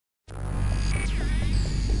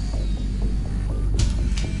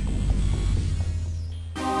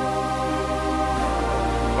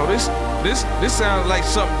This sounds like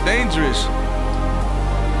something dangerous.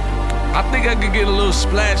 I think I could get a little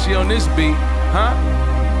splashy on this beat, huh?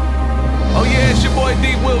 Oh yeah, it's your boy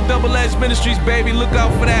D Will, Double Edge Ministries, baby. Look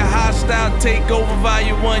out for that Hostile Takeover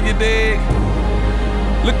Volume 1, you dig?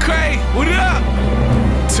 Lecrae, what up?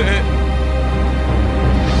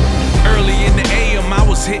 Early in the AM, I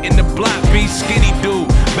was hitting the block, be skinny dude.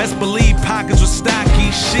 Best believe pockets were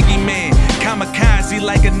stocky, shiggy man, kamikaze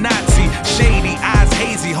like a Nazi. Shady, eyes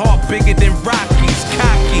hazy, heart bigger than Rockies.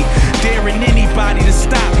 Cocky, daring anybody to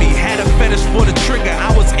stop me. Had a fetish for the trigger,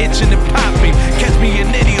 I was itching to pop me. Catch me in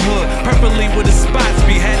any hood, perfectly with the spots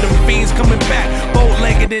be. Had them fiends coming back,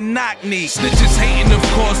 bow-legged and knock-knee. Snitches hating, of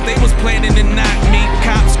course, they was planning to knock me.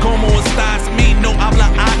 Cops, como estás, me, no habla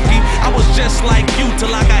aquí. I was just like you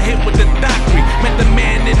till I got hit with the doctrine. Met the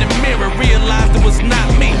man in the mirror, realized it was not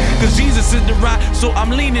me. Cause Jesus is the rock, so I'm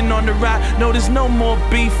leaning on the rock. No, there's no more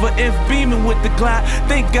beef for if beaming with the Glock.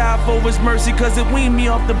 Thank God for his mercy, cause it weaned me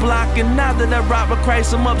off the block. And now that I rock with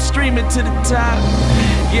Christ, I'm upstreaming to the top.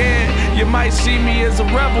 Yeah, you might see me as a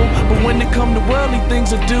rebel, but when it come to worldly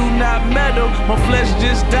things, I do not meddle. My flesh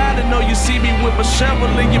just died, I know you see me with a shovel.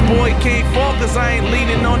 And your boy can't fall, cause I ain't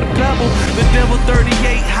leaning on the pebble. The devil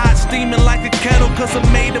 38, hot steaming like a kettle. Cause I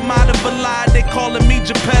made him out of a lie, they calling me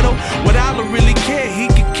Geppetto. What I don't really care, he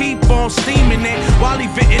can keep on steaming it. While he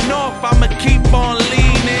venting off, I'ma keep on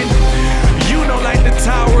leaning. You know, like the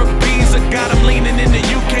Tower of Pisa, got him leaning in the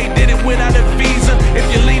UK, did it without a visa. If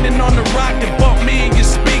you're leaning on the rock, then bump me in your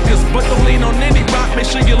speakers. But don't lean on any rock, make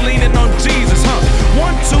sure you're leaning on Jesus, huh?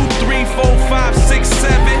 1, 2, 3, 4, 5, 6,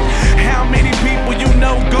 7. How many people you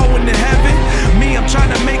know going to heaven? Me, I'm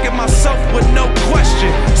trying to make it myself with no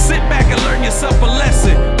question. Sit back and learn yourself a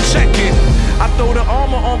lesson. Check it. I throw the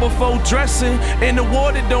armor on before dressing. In the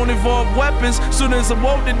war that don't involve weapons. Soon as I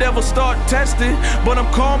woke, the devil start testing. But I'm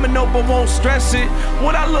calm and open, won't stress it.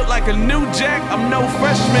 Would I look like a new jack? I'm no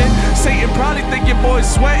freshman. Satan probably think your boy's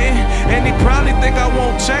sweating, and he probably think I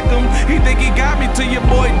won't check him. He think he got me till your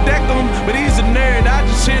boy deck him. But he's a nerd, I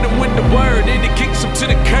just hit him with the word, and he kicks him to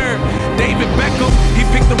the curb. David Beckham, he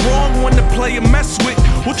picked the wrong one to play and mess with.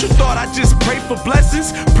 What you thought I just prayed for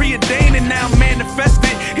blessings? Preordained and now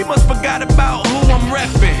manifested. He must forgot about who I'm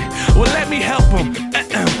repping. Well, let me help him.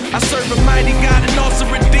 I serve a mighty God and also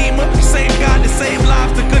Redeemer. Same God that saved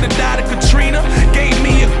lives that could have died of Katrina. Gave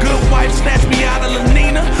me a good wife, snatched me out of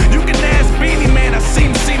Lenina. You can ask Beanie Man, I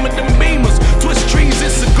seen with them beamers. Twist trees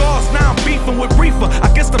and cigars, now I'm beefing with reefer.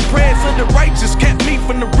 I guess the prayers of the righteous kept me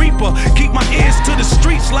from the reaper. Keep my ears to the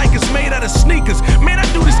streets like it's made out of sneakers. Man, I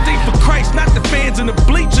do this thing for Christ, not the fans and the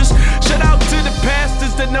bleachers. Shout out to the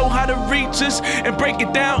pastors that know how to reach us and break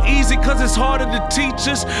it down easy, cause it's harder to teach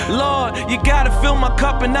us. Lord, you gotta fill my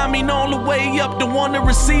cup, and I mean all the way up. The one to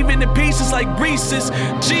receive it in pieces like Reese's.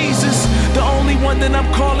 Jesus, the only one that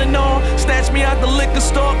I'm calling on. Snatched me out the liquor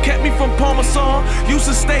store, kept me from Parmesan. Used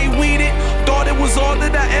to stay weeded, thought it was all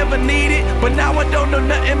that I ever needed, but now I don't know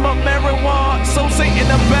nothing but marijuana. So Satan,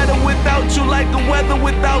 I'm better without you, like the weather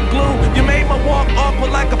without glue. You made my walk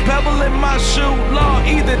awkward like a pebble in my shoe. Lord,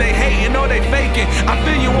 either they hating or they faking. I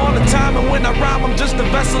feel you all the time, and when I rhyme, I'm just a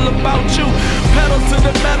vessel about you. Pedal to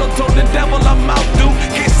the metal, told the devil I'm out, dude.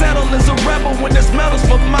 Can't settle as a rebel when there's medals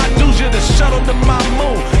for my dues. You're the shuttle to my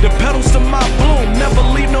moon, the pedals to my bloom. Never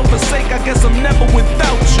leave, no forsake, I guess I'm never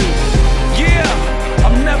without you. Yeah,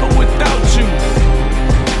 I'm never without you.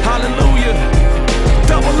 Hallelujah.